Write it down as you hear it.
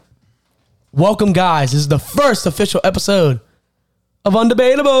Welcome, guys. This is the first official episode of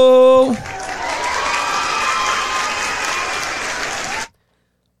Undebatable.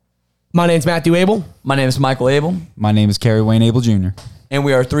 My name's Matthew Abel. My name is Michael Abel. My name is Kerry Wayne Abel Jr. And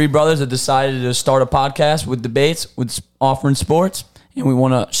we are three brothers that decided to start a podcast with debates, with offering sports, and we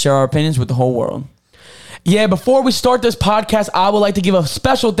want to share our opinions with the whole world. Yeah, before we start this podcast, I would like to give a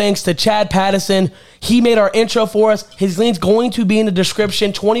special thanks to Chad Pattison. He made our intro for us. His link's going to be in the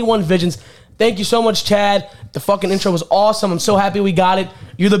description, 21 Visions. Thank you so much, Chad. The fucking intro was awesome. I'm so happy we got it.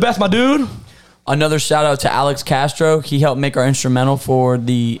 You're the best, my dude. Another shout out to Alex Castro. He helped make our instrumental for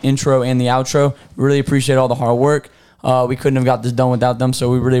the intro and the outro. Really appreciate all the hard work. We couldn't have got this done without them, so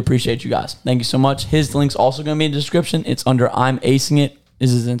we really appreciate you guys. Thank you so much. His link's also going to be in the description. It's under I'm Acing It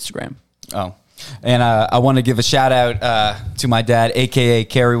is his Instagram. Oh. And I want to give a shout out to my dad, a.k.a.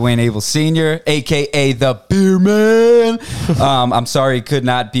 Kerry Wayne Abel Sr., a.k.a. the Beer Man. I'm sorry he could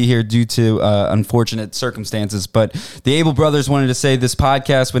not be here due to unfortunate circumstances, but the Abel brothers wanted to say this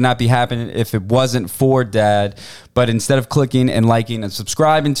podcast would not be happening if it wasn't for Dad. But instead of clicking and liking and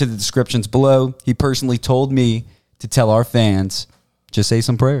subscribing to the descriptions below, he personally told me to tell our fans, just say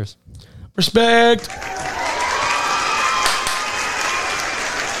some prayers. Respect.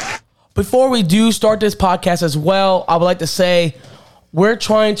 Before we do start this podcast as well, I would like to say we're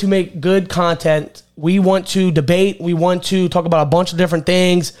trying to make good content. We want to debate. We want to talk about a bunch of different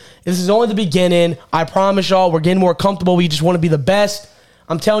things. This is only the beginning. I promise y'all we're getting more comfortable. We just want to be the best.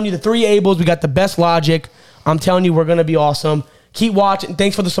 I'm telling you, the three Abels, we got the best logic. I'm telling you, we're going to be awesome. Keep watching.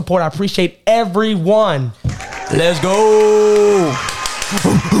 Thanks for the support. I appreciate everyone. Let's go.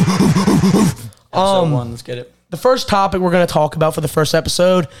 Episode 1, let's get it. The first topic we're going to talk about for the first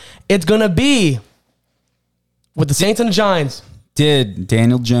episode, it's going to be with the Saints and the Giants. Did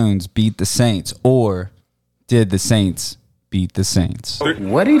Daniel Jones beat the Saints, or did the Saints beat the Saints?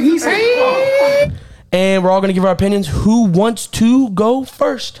 What did he say? And we're all going to give our opinions. Who wants to go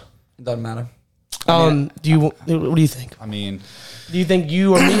first? It doesn't matter. What do you think? I mean, Do you think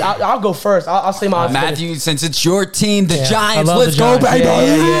you or me? I'll go first. I'll say my Matthew, since it's your team, the Yeah, Giants, I love let's the go, Giants.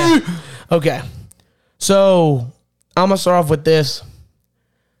 baby. Yeah. Okay. So I'm going to start off with this.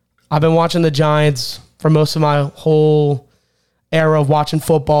 I've been watching the Giants for most of my whole era of watching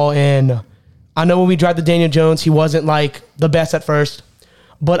football. And I know when we drafted Daniel Jones, he wasn't like the best at first.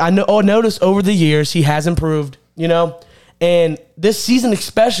 But I noticed over the years he has improved, you know. And this season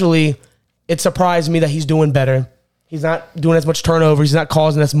especially, it surprised me that he's doing better. He's not doing as much turnovers. He's not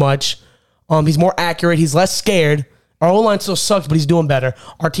causing as much. He's more accurate. He's less scared. Our O-line still sucks, but he's doing better.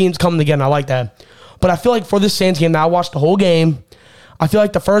 Our team's coming together. I like that. But I feel like for this Saints game, now I watched the whole game. I feel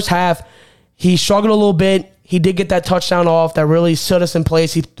like the first half, he struggled a little bit. He did get that touchdown off that really set us in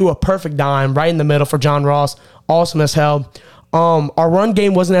place. He threw a perfect dime right in the middle for John Ross. Awesome as hell. Our run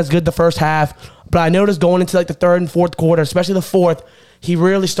game wasn't as good the first half, but I noticed going into like the third and fourth quarter, especially the fourth, he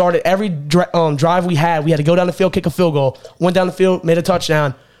really started every drive we had to go down the field, kick a field goal. Went down the field, made a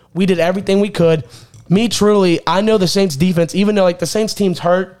touchdown. We did everything we could. Me, truly, I know the Saints defense, even though like the Saints team's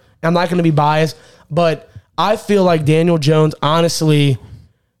hurt, I'm not going to be biased, but I feel like Daniel Jones honestly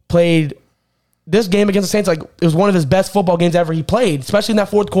played this game against the Saints like it was one of his best football games ever he played, especially in that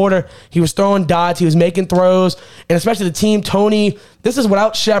fourth quarter. He was throwing dots. He was making throws. And especially the team, Tony, this is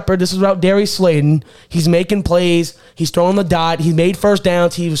without Shepard. This is without Darius Slayton. He's making plays. He's throwing the dot. He made first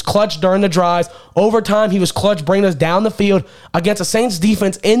downs. He was clutch during the drives. Overtime, he was clutch bringing us down the field against the Saints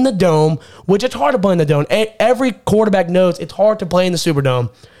defense in the Dome, which it's hard to play in the Dome. Every quarterback knows it's hard to play in the Superdome.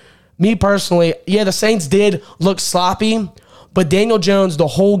 Me personally, yeah, the Saints did look sloppy, but Daniel Jones the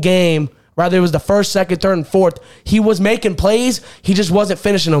whole game, whether it was the first, second, third, and fourth, he was making plays. He just wasn't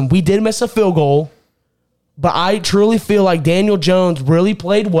finishing them. We did miss a field goal, but I truly feel like Daniel Jones really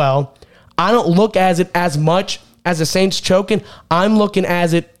played well. I don't look at it as much as the Saints choking. I'm looking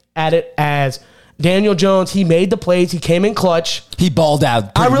at it as Daniel Jones. He made the plays. He came in clutch. He balled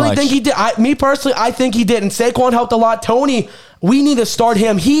out. I really think he did. Me personally, I think he did. And Saquon helped a lot. Tony, we need to start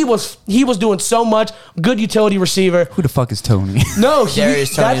him. He was doing so much. Good utility receiver. Who the fuck is Tony? No,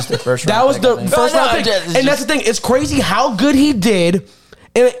 Darius Toney is the first round That was pick, the I think. first round pick. And that's the thing. It's crazy how good he did.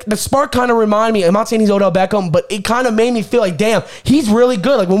 And the spark kind of reminded me. I'm not saying he's Odell Beckham, but it kind of made me feel like, damn, he's really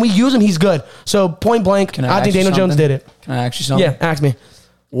good. Like when we use him, he's good. So point blank, I think Daniel Jones did it. Can I ask you something? Yeah, ask me.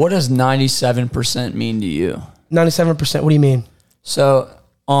 What does 97% mean to you? 97%. What do you mean? So,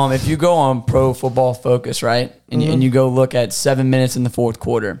 if you go on Pro Football Focus, right, and you go look at 7 minutes in the fourth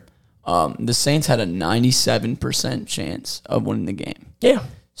quarter, the Saints had a 97% chance of winning the game. Yeah.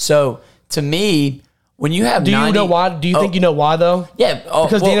 So, to me, when you have Do you 90, know why? Do you think you know why though? Yeah,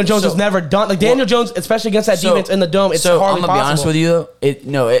 because Daniel Jones has never done like Daniel Jones, especially against that defense in the dome. It's hardly I'm gonna be honest possible. with you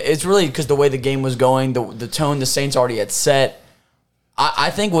though. It's really because the way the game was going, the tone the Saints already had set. I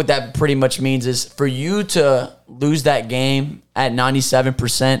think what that pretty much means is for you to lose that game at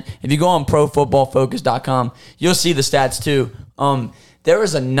 97%. If you go on ProFootballFocus.com, you'll see the stats too. There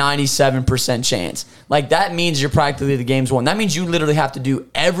is a 97% chance. Like, that means you're practically the game's won. That means you literally have to do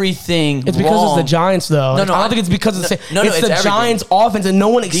everything It's because wrong. it's the Giants, though. No, no, I don't think it's because of the no, no, it's it's the everything. Giants' offense, and no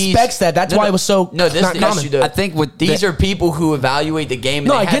one expects that. That's why it was so No, this is not the common. issue, though. I think with these are people who evaluate the game. And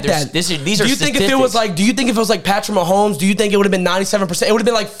No, they I have get their, that. These are do you think if it was like? Do you think if it was like Patrick Mahomes? Do you think it would have been 97%? It would have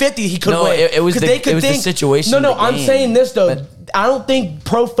been like 50. He could No, win. it was 'Cause the- they could it was the think, situation No, of no. the I'm game. saying this though. But- I don't think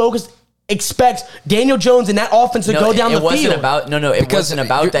Pro Focus expects Daniel Jones and that offense to go down the field. It wasn't about it wasn't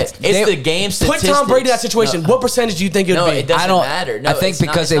about that. It's the game Put statistics. Tom Brady in that situation. What percentage do you think it would No, be? it doesn't I don't- matter. No, I think it's not-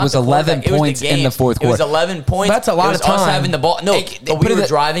 because it's it not was the 11 quarterback. It was points in game. the fourth It was quarter. 11 points. That's a lot it was of us time. having the ball. No, Hey, but put we it were that-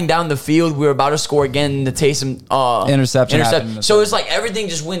 driving down the field. We were about to score again. And the Taysom Interception happened in the So third. it's like everything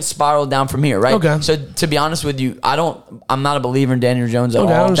just went spiraled down from here, right? Okay. So to be honest with you, I'm not a believer in Daniel Jones at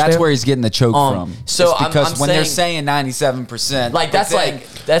Okay, I all. understand. That's where he's getting the choke from. so It's because I'm when they're saying- saying 97%, Like, that's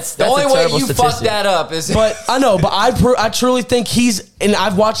the only a way terrible you statistic. fuck that up is But I know, but I truly think and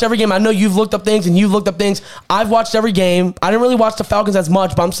I've watched every game. I know you've looked up things and you've looked up things. I've watched every game. I didn't really watch the Falcons as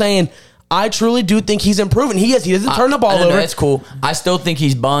much, but I'm saying I truly do think he's improving. He is. He doesn't turn the ball No, over. that's cool. I still think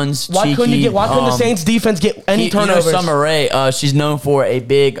he's buns. Why couldn't you Why couldn't the Saints defense get any turnovers? You know, Summer Rae, she's known for a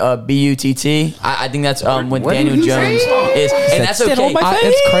big BUTT. I think that's when What Daniel did he Jones say? is, and that's Sit okay. on my face.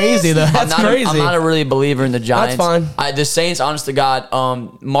 It's crazy though. That's crazy. I'm not a really believer in the Giants. fine. The Saints, honest to God,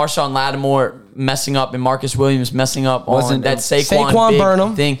 Marshawn Lattimore messing up and Marcus Williams messing up on Wasn't that Saquon big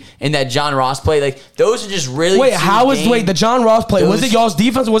Burnham thing and that John Ross play. Like, those are just really Wait, two how was games. the John Ross play? Was Those- it y'all's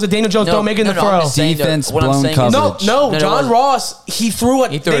defense or was it Daniel Jones don't making the I'm throw? just saying, Defense what I'm blown saying is- coverage. No, it John wasn't. Ross, he threw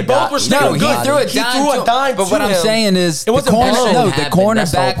it. He threw They a both dime. were He still threw a good. dime. threw a He dime threw a to- dime But to what I'm him. saying is, It wasn't bad. no, the happened.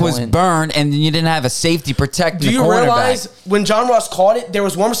 That's the cornerback whole was point. burned, and you didn't have a safety protecting Do the you cornerback. realize when John Ross caught it, there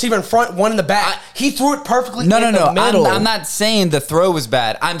was one receiver in front, one in the back. He threw it perfectly No, in the middle. I'm not saying the throw was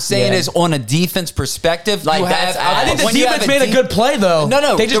bad. I'm saying Yeah. is on a defense perspective. Like, you that's- have, I think the when you defense have made a good play though.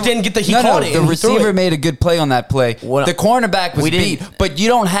 No, they just didn't get the. He no, caught no, it. the and he threw receiver it. made a good play on that play. What- the cornerback was we beat, didn't- but you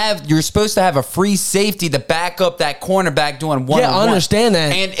don't have. You're supposed to have a free safety to back up that cornerback doing one. Yeah, I understand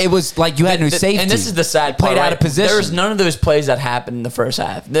that. And it was like you had no safety. And this is the sad part. Played out right? of position. There's none of those plays that happened in the first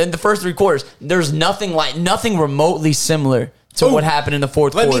half. In the first three quarters, there's nothing remotely similar to what happened in the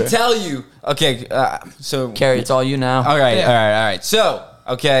fourth Let quarter. me tell you. Okay, so Carrie, it's all you now. all right, Yeah. all right. So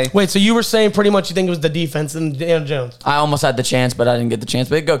okay. Wait, so you were saying pretty much you think it was the defense and Daniel Jones? I almost had the chance, but I didn't get the chance.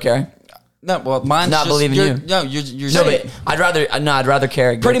 But go, Carrie. No, well, mine's Not just, believing you're, you. No, you're No, saying- but I'd rather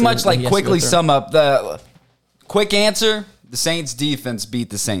Carrie. go pretty through much what like he has to go quickly through. sum up the quick answer. The Saints defense beat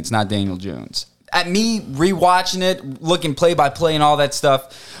the Saints, not Daniel Jones. At me rewatching it, looking play by play and all that stuff.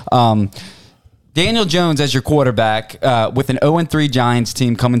 Daniel Jones as your quarterback with an 0-3 Giants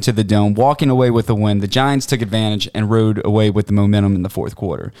team coming to the Dome, walking away with a win. The Giants took advantage and rode away with the momentum in the fourth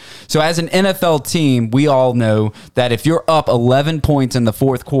quarter. So as an NFL team, we all know that if you're up 11 points in the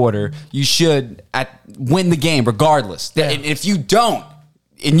fourth quarter, you should win the game regardless. Yeah. And if you don't,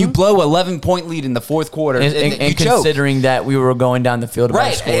 and you blow 11-point lead in the fourth quarter, And you choke. considering that we were going down the field about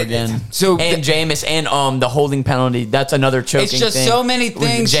Right, to score and- again, so and Jameis and the holding penalty, that's another choking. It's just thing. so many With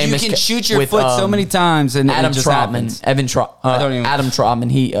things. You Jameis can shoot your with, foot so many times, and Adam it just Trotman, happens. don't even- Adam Trotman,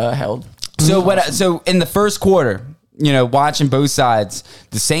 he held. So in the first quarter, watching both sides,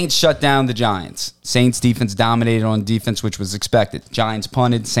 the Saints shut down the Giants. Saints defense dominated on defense, which was expected. Giants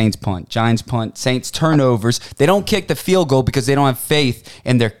punted, Saints punt. Giants punt, Saints turnovers. They don't kick the field goal because they don't have faith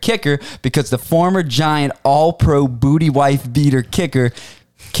in their kicker, because the former Giant all-pro booty wife beater kicker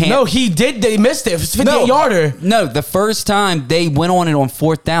can't. No, he did. They missed it. It was a 58-yarder. No, the first time they went on it on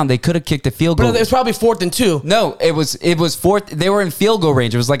fourth down, they could have kicked the field goal. But it was probably 4th and 2. No, it was fourth. They were in field goal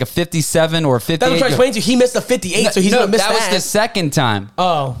range. It was like a 57 or a 58. That's what I'm trying to explain to you. He missed a 58, so he's going to miss that that. was the second time.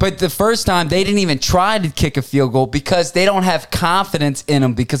 Oh. But the first time, they didn't even try to kick a field goal because they don't have confidence in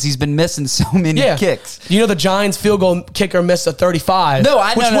him because he's been missing so many kicks. You know the Giants field goal kicker missed a 35. No,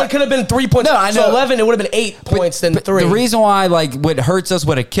 I know. Which could have been 3 points. No, I So know. 11, it would have been 8 points than But 3. The reason why, what hurts us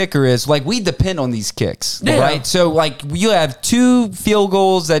with a kicker is, we depend on these kicks, Yeah. right? So, you have 2 field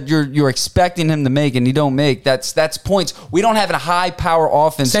goals that you're expecting him to make, and you don't make. That's points. We don't have a high power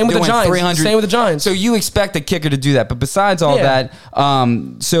offense. Same with the doing Giants. 300. Same with the Giants. So you expect a kicker to do that, but besides all Yeah.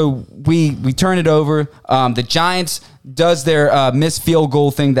 that, so we turn it over. The Giants does their missed field goal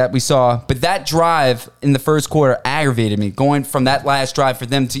thing that we saw. But that drive in the first quarter aggravated me, going from that last drive for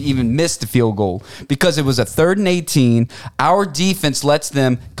them to even miss the field goal, because it was a 3rd and 18. Our defense lets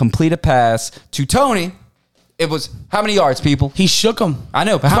them complete a pass to Tony. It was how many yards, people? He shook him. I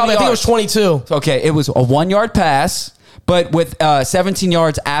know, but how many I think yards? it was 22. Okay, it was a 1-yard pass, but with 17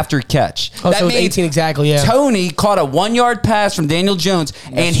 yards after catch. Oh, so it was 18 exactly, yeah. Tony caught a 1-yard pass from Daniel Jones,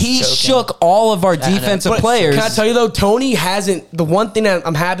 and he choking. shook all of our defensive But players. Can I tell you though, Tony hasn't. The one thing that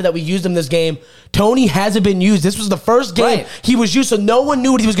I'm happy that we used him this game, Tony hasn't been used. This was the first game Right. he was used, so no one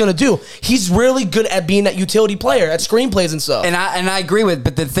knew what he was going to do. He's really good at being that utility player, at screenplays and stuff. And I agree with,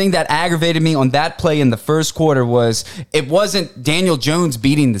 but the thing that aggravated me on that play in the first quarter was it wasn't Daniel Jones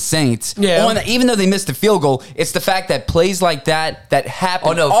beating the Saints. Yeah. Even though they missed the field goal, it's the fact that plays like that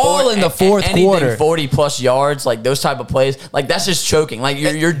happen all in the fourth anything quarter. 40 plus yards, like those type of plays, like that's just choking. Like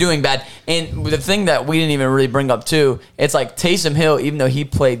you're doing bad. And the thing that we didn't even really bring up too, it's like Taysom Hill, even though he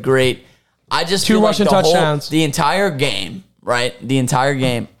played great, I just 2 feel like rushing the whole- touchdowns. the entire game, right? The entire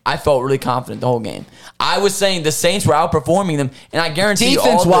game, I felt really confident the whole game. I was saying the Saints were outperforming them, and I guarantee you all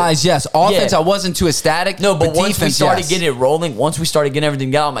Defense the- wise, yes. Offense, Yeah. I wasn't too ecstatic. No, but once we defense, started yes. getting it rolling, once we started getting everything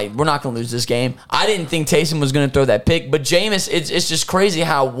down, I'm like, we're not going to lose this game. I didn't think Taysom was going to throw that pick, but Jameis, it's just crazy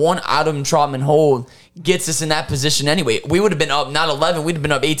how one Adam Trotman hold gets us in that position anyway. We would have been up, not 11, we'd have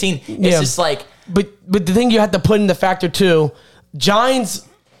been up 18. It's just like... But the thing you have to put in the factor too, Giants,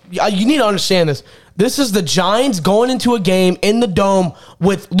 you need to understand this. This is the Giants going into a game in the Dome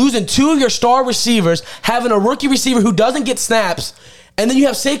with losing 2 of your star receivers, having a rookie receiver who doesn't get snaps, and then you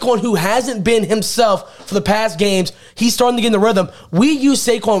have Saquon who hasn't been himself for the past games. He's starting to get in the rhythm. We used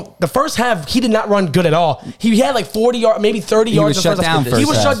Saquon the first half. He did not run good at all. He had like 40 yards, maybe 30 yards. was in the shut first down half. He first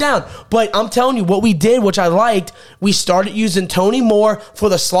was half. shut down. But I'm telling you, what we did, which I liked, we started using Tony more for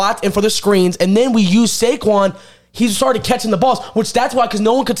the slot and for the screens, and then we used Saquon. He started catching the balls, which that's why, because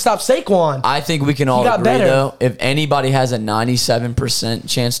no one could stop Saquon. I think we can all got agree, better. though, if anybody has a 97%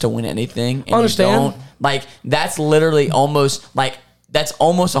 chance to win anything, and Understand. you don't, like, that's literally almost, like, that's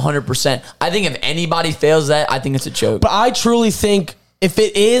almost 100%. I think if anybody fails that, I think it's a choke. But I truly think if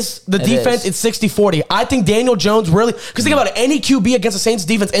it is the It defense, is. it's 60-40. I think Daniel Jones really, because think about it, any QB against the Saints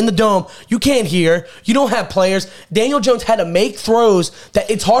defense in the Dome, you can't hear. You don't have players. Daniel Jones had to make throws that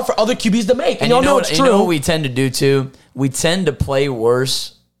it's hard for other QBs to make. And y'all know it's You true. know what we tend to do, too? We tend to play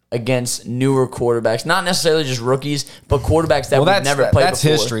worse against newer quarterbacks. Not necessarily just rookies, but quarterbacks that we've never played that's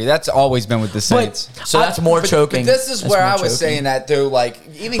before. history. That's always been with the Saints. So that's more choking. But this is That's where more I was choking. saying that, though. Like,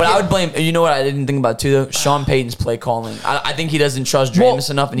 even But I would blame. You know what I didn't think about too though? Sean Payton's play calling. I think he doesn't trust Jameis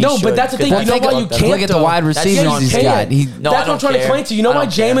enough, and he no, should, but that's the thing. because You know I why think you about can't? Look at the though? wide That's receivers Sean he's Payton. got. He, No, That's what I'm trying to explain to you. You know I why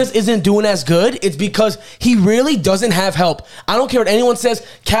don't care. Jameis isn't doing as good? It's because he really doesn't have help. I don't care what anyone says.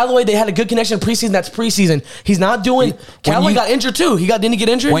 Callaway, they had a good connection in preseason. That's preseason. He's not doing. Callaway got injured too. Didn't he get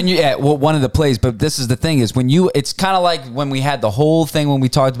injured? When you one of the plays, but this is the thing is when you, it's kind of like when we had the whole thing when we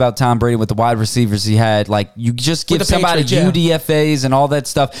talked about Tom Brady with the wide receivers he had, like you just give With the somebody Patriots, UDFAs and all that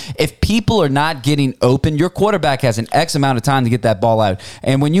stuff. If people are not getting open, your quarterback has an X amount of time to get that ball out.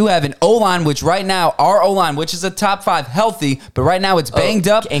 And when you have an O-line, which right now, our O-line, which is a top 5 healthy, but right now it's banged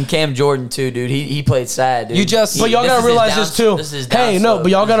up. And Cam Jordan too, dude. He played sad, dude. You just- But y'all This gotta is his realize down- this too. This is his Hey, down no, slope.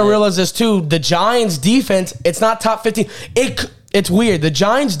 but y'all gotta This is it. realize this too. The Giants defense, it's not top 15. It's weird. The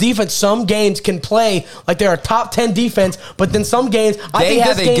Giants defense, some games can play like they're a top 10 defense, but then some games, I They think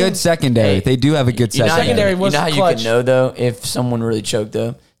have this a game, good secondary. Hey, They do have a good You know how you- secondary. Secondary was You know how clutch. you can know though if someone really choked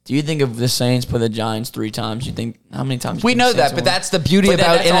though. Do you think if the Saints play the Giants 3 times, you think how many times? We you think know the Saints that, but will win? that's the beauty But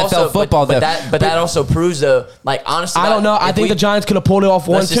about that's NFL also- football, though. But that also proves though, like honestly, I don't know. I think the Giants could have pulled it off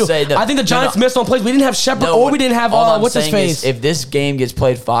one, Let's just too. say that- I think the no, Giants no. missed on plays. We didn't have Shepard or we didn't have, all I'm what's his saying is, face? if this game gets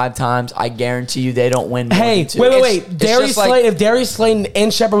played 5 times, I guarantee you they don't win. More Hey, than 2. wait. It's Darius just like- Slayton, if Darius Slayton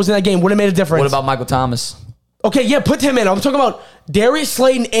and Shepard was in that game, would have made a difference. What about Michael Thomas? Okay, yeah, put him in. I'm talking about Darius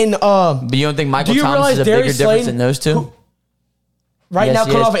Slayton and But you don't think Michael Do you Thomas realize is a bigger Darius difference Slayton- than those two? right Yes, now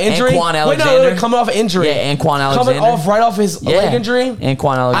he coming is. off an injury. Anquan Wait, no, Alexander. coming off an injury. Yeah, Anquan Coming Alexander. off right off his leg injury.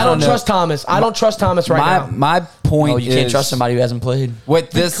 Anquan Alexander. I don't know. trust Thomas. I don't trust Thomas right now. My point Oh, you is can't trust somebody who hasn't played.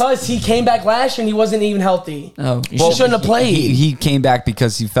 with this. Because he came back last year and he wasn't even healthy. Oh, He shouldn't have played. He came back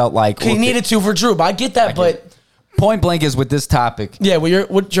because he felt like He needed to for Drew. But I get that, but point blank is with this topic. yeah, well,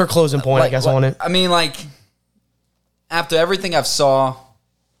 what's your closing point, I guess, on it? I mean, like after everything I've saw,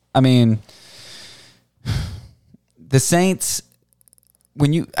 I mean, the Saints.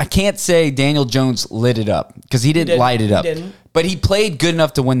 I can't say Daniel Jones lit it up because he didn't light it up, didn't. but he played good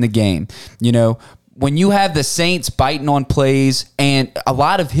enough to win the game. You know, when you have the Saints biting on plays and a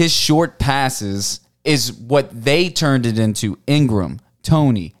lot of his short passes is what they turned it into. Ingram,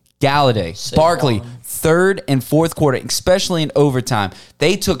 Tony, Galladay, Barkley, third and fourth quarter, especially in overtime,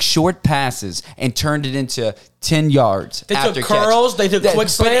 they took short passes and turned it into 10 yards. They after took curls, catch. they took quick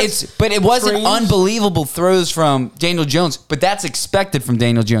slants. But it wasn't screens. unbelievable throws from Daniel Jones, but that's expected from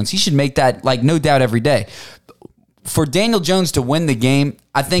Daniel Jones. He should make that, like, no doubt every day. For Daniel Jones to win the game,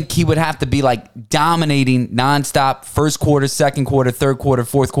 I think he would have to be like dominating nonstop first quarter, second quarter, third quarter,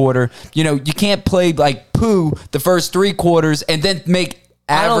 fourth quarter. You know, you can't play like poo the first 3 quarters and then make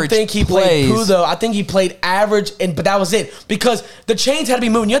I average don't think he plays. played poo though. I think he played average, but that was it. Because the chains had to be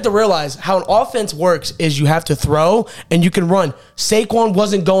moving. You have to realize how an offense works is you have to throw and you can run. Saquon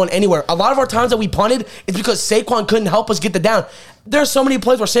wasn't going anywhere. A lot of our times that we punted is because Saquon couldn't help us get the down. There's so many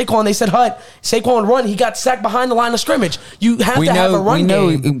plays where Saquon, they said Saquon would run. He got sacked behind the line of scrimmage. You have to have a run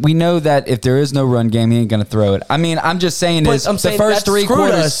game. We know that if there is no run game, he ain't going to throw it. I mean, I'm just saying But is I'm the saying first that 3 screwed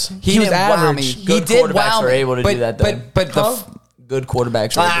quarters, us. he He was didn't wow average. me. He Good did quarterbacks wow are me. able to do that, though. But Good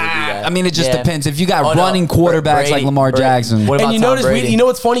quarterbacks are able to do that. I mean, it just Yeah. depends. If you got Oh, no. running quarterbacks like Lamar Jackson. What about And you Tom notice, Brady? you know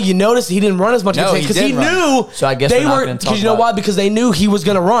what's funny? You notice he didn't run as much No, he because did he run. knew. So I guess they we're not were gonna talk because you know about why? it. Because they knew he was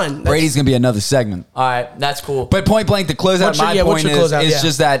going to run. That's- Brady's going to be another segment. All right, that's cool. But point blank, to close out What's your- my yeah, what's point your is, closeout? is Yeah.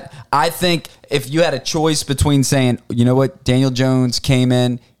 just that I think if you had a choice between saying, you know what, Daniel Jones came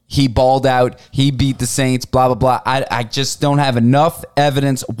in, he balled out, he beat the Saints, blah, blah, blah. I just don't have enough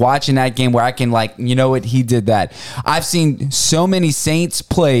evidence watching that game where I can like, you know what, he did that. I've seen so many Saints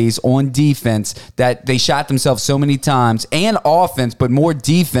plays on defense that they shot themselves so many times, and offense, but more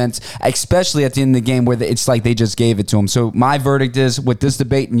defense, especially at the end of the game where it's like they just gave it to them. So my verdict is, with this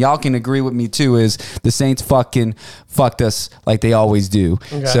debate, and y'all can agree with me too, is the Saints fucking fucked us like they always do.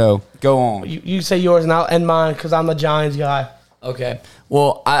 Okay. So go on. You say yours and I'll end mine because I'm the Giants guy. Okay.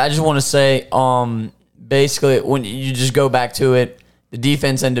 Well, I just want to say, basically, when you just go back to it, the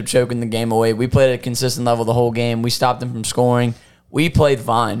defense ended up choking the game away. We played at a consistent level the whole game. We stopped them from scoring. We played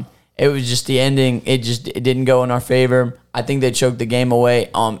fine. It was just the ending. It didn't go in our favor. I think they choked the game away.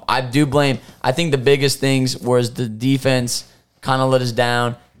 I do blame. I think the biggest things was the defense kind of let us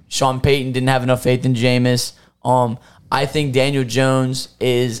down. Sean Payton didn't have enough faith in Jameis. I think Daniel Jones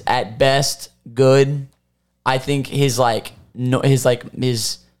is at best good. I think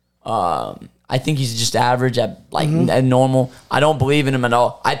I think he's just average at at normal. I don't believe in him at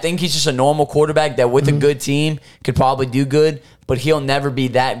all. I think he's just a normal quarterback that with a good team could probably do good, but he'll never be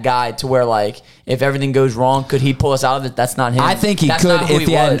that guy to where like if everything goes wrong, could he pull us out of it? That's not him. I think he That's could not who if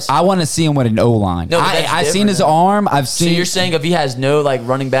he had. was. I want to see him with an O line. No, but that's I've seen different. his arm. I've So seen. you're saying if he has no like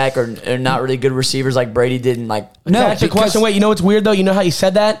running back or not really good receivers like Brady did, and like No, Can I ask you a because- question? Wait, you know what's weird though? You know how you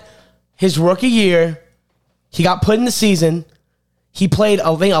said that? His rookie year, he got put in the season. He played,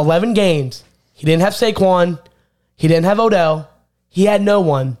 I think, 11 games. He didn't have Saquon. He didn't have Odell. He had no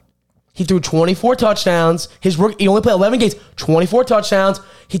one. He threw 24 touchdowns. He only played 11 games, 24 touchdowns.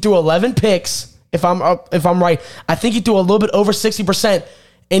 He threw 11 picks, if I'm right. I think he threw a little bit over 60%.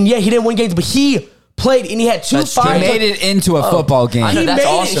 And yeah, he didn't win games, but he played and he had two That's he five. made it into a football game. I know He that's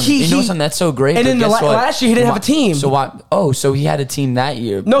made it. awesome. He- you know he- something that's so great. and but then guess what? last year he didn't have a team. So what? Oh, so he had a team that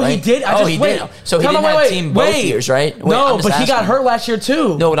year. No, right? he did. He did. So he didn't have a team both years, right? Wait, No, I'm just but he got asking. hurt last year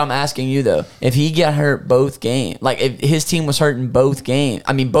too. No, what I'm asking you though, if he got hurt both games, like if his team was hurt in both games,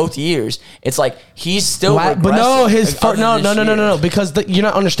 I mean both years, it's like he's still. But no, regressing, his like, first, other than this year. because you're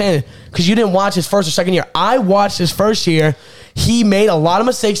not understanding because you didn't watch his first or second year. I watched his first year. He made a lot of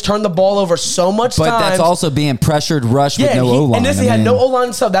mistakes, turned the ball over so much but times. that's also being pressured, rushed with no O line. and this he had no O line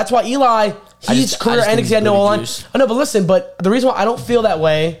and stuff. That's why Eli, his I career just ended think because he had no he's O line. booty juice. I know, but listen, but the reason why I don't feel that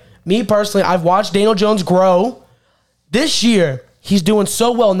way, me personally, I've watched Daniel Jones grow. This year, he's doing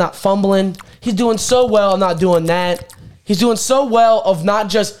so well not fumbling. He's doing so well not doing that. He's doing so well of not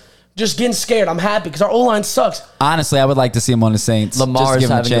just getting scared. I'm happy because our O-line sucks. Honestly, I would like to see him on the Saints. Lamar's Just give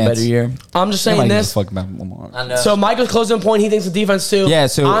him having a chance. better year. I'm just Nobody saying gives this. a fuck about Lamar. I know. So Michael's closing point. He thinks the defense too. Yeah,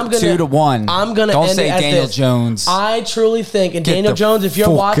 so 2-1. I'm gonna Don't end say it as Daniel this. Jones. I truly think, and Get Daniel the Jones, if you're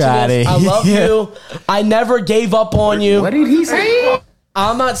fuck watching outta this, I here. love you. I never gave up on you. What did he say?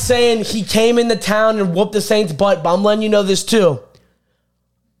 I'm not saying he came into town and whooped the Saints' butt, but I'm letting you know this too.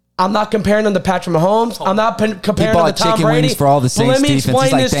 I'm not comparing him to Patrick Mahomes. I'm not comparing him bought to Tom chicken Brady. wings for all the But Saints let me defense. explain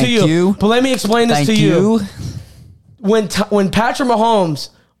He's like, this to "Thank you. you. But let me explain this Thank to you. When Patrick Mahomes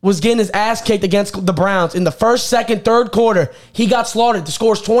was getting his ass kicked against the Browns in the first, second, third quarter, he got slaughtered. The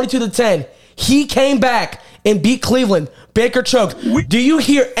score is 22-10. He came back and beat Cleveland. Baker choked. Do you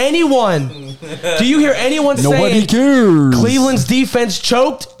hear anyone? Nobody saying cares. Cleveland's defense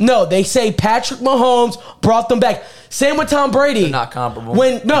choked? No, they say Patrick Mahomes brought them back. Same with Tom Brady. They're not comparable.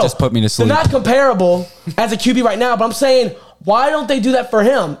 Just put me to sleep. They're not comparable as a QB right now, but I'm saying, why don't they do that for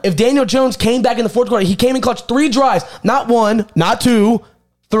him? If Daniel Jones came back in the fourth quarter, he came in clutch 3 drives, not 1, not 2,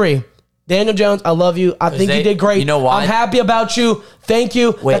 3. Daniel Jones, I love you. I think you did great. You know why? I'm happy about you. Thank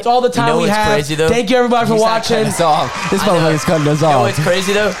you. Wait, that's all the time you know we what's have. crazy, though? Thank you, everybody, for He's not watching. cutting us off. This motherfucker's cutting us You know off. what's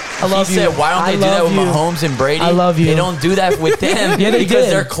crazy though? I love he you. said, why don't I they do that love with you. Mahomes and Brady? I love you. They don't do that with them Yeah, they because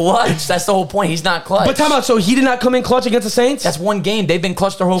did. they're clutch. That's the whole point. He's not clutch. But time out. So he did not come in clutch against the Saints? That's one game. They've been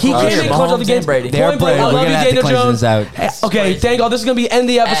clutch their whole He career. came in clutch Mahomes of the games. and Brady. They are Point blank, Brady. I We're love you, gonna have to Daniel cleanse Jones. this out. Okay, crazy. thank y'all. This is going to be the end of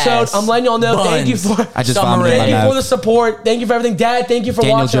the episode. Ass. I'm letting y'all know. Thank you Buns. for I just Summer vomited in my Thank you for mouth. the support. Thank you for everything. Dad, thank you for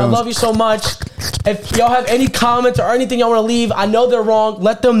Daniel watching. Jones. I love you so much. If y'all have any comments or anything y'all want to leave, I know they're wrong.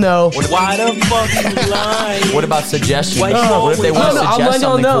 Let them know. Why the fuck you lying? What about suggestions? Wait, What if they want to no, I'll suggest let y'all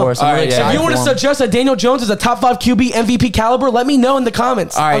something know. for us? I'm All really right, yeah. excited If you want to for 'em. suggest that Daniel Jones is a top 5 QB MVP caliber, let me know in the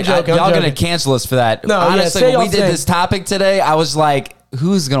comments. All I'm right, joking, y'all I'm gonna joking. cancel us for that. No, yeah, honestly, say when we y'all did thing. this topic today, I was like,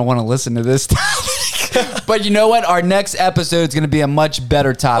 who's gonna want to listen to this topic? But you know what? Our next episode is gonna be a much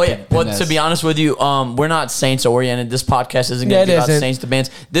better Oh, topic. yeah. than Well, this. to be honest with you, we're not Saints oriented. This podcast isn't Yeah, going to it be about isn't. Saints to bands.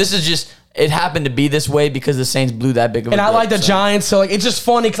 This is just, it happened to be this way because the Saints blew that big of a And I dip, like the so. Giants, so like it's just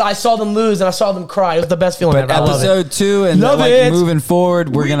funny because I saw them lose and I saw them cry. It was the best feeling But ever. I love it. episode 2 and Love like it. moving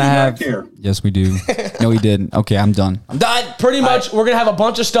forward, we're gonna do not have. care. Yes, we do. No, we didn't. Okay, I'm done. I'm done. Pretty much, we're gonna have a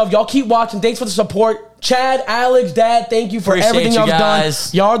bunch of stuff. Y'all keep watching. Thanks for the support, Chad, Alex, Dad. Thank you for Appreciate everything you y'all have done.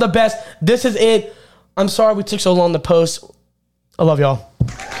 guys. Y'all are the best. This is it. I'm sorry we took so long to post. I love y'all.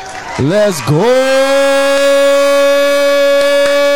 Let's go.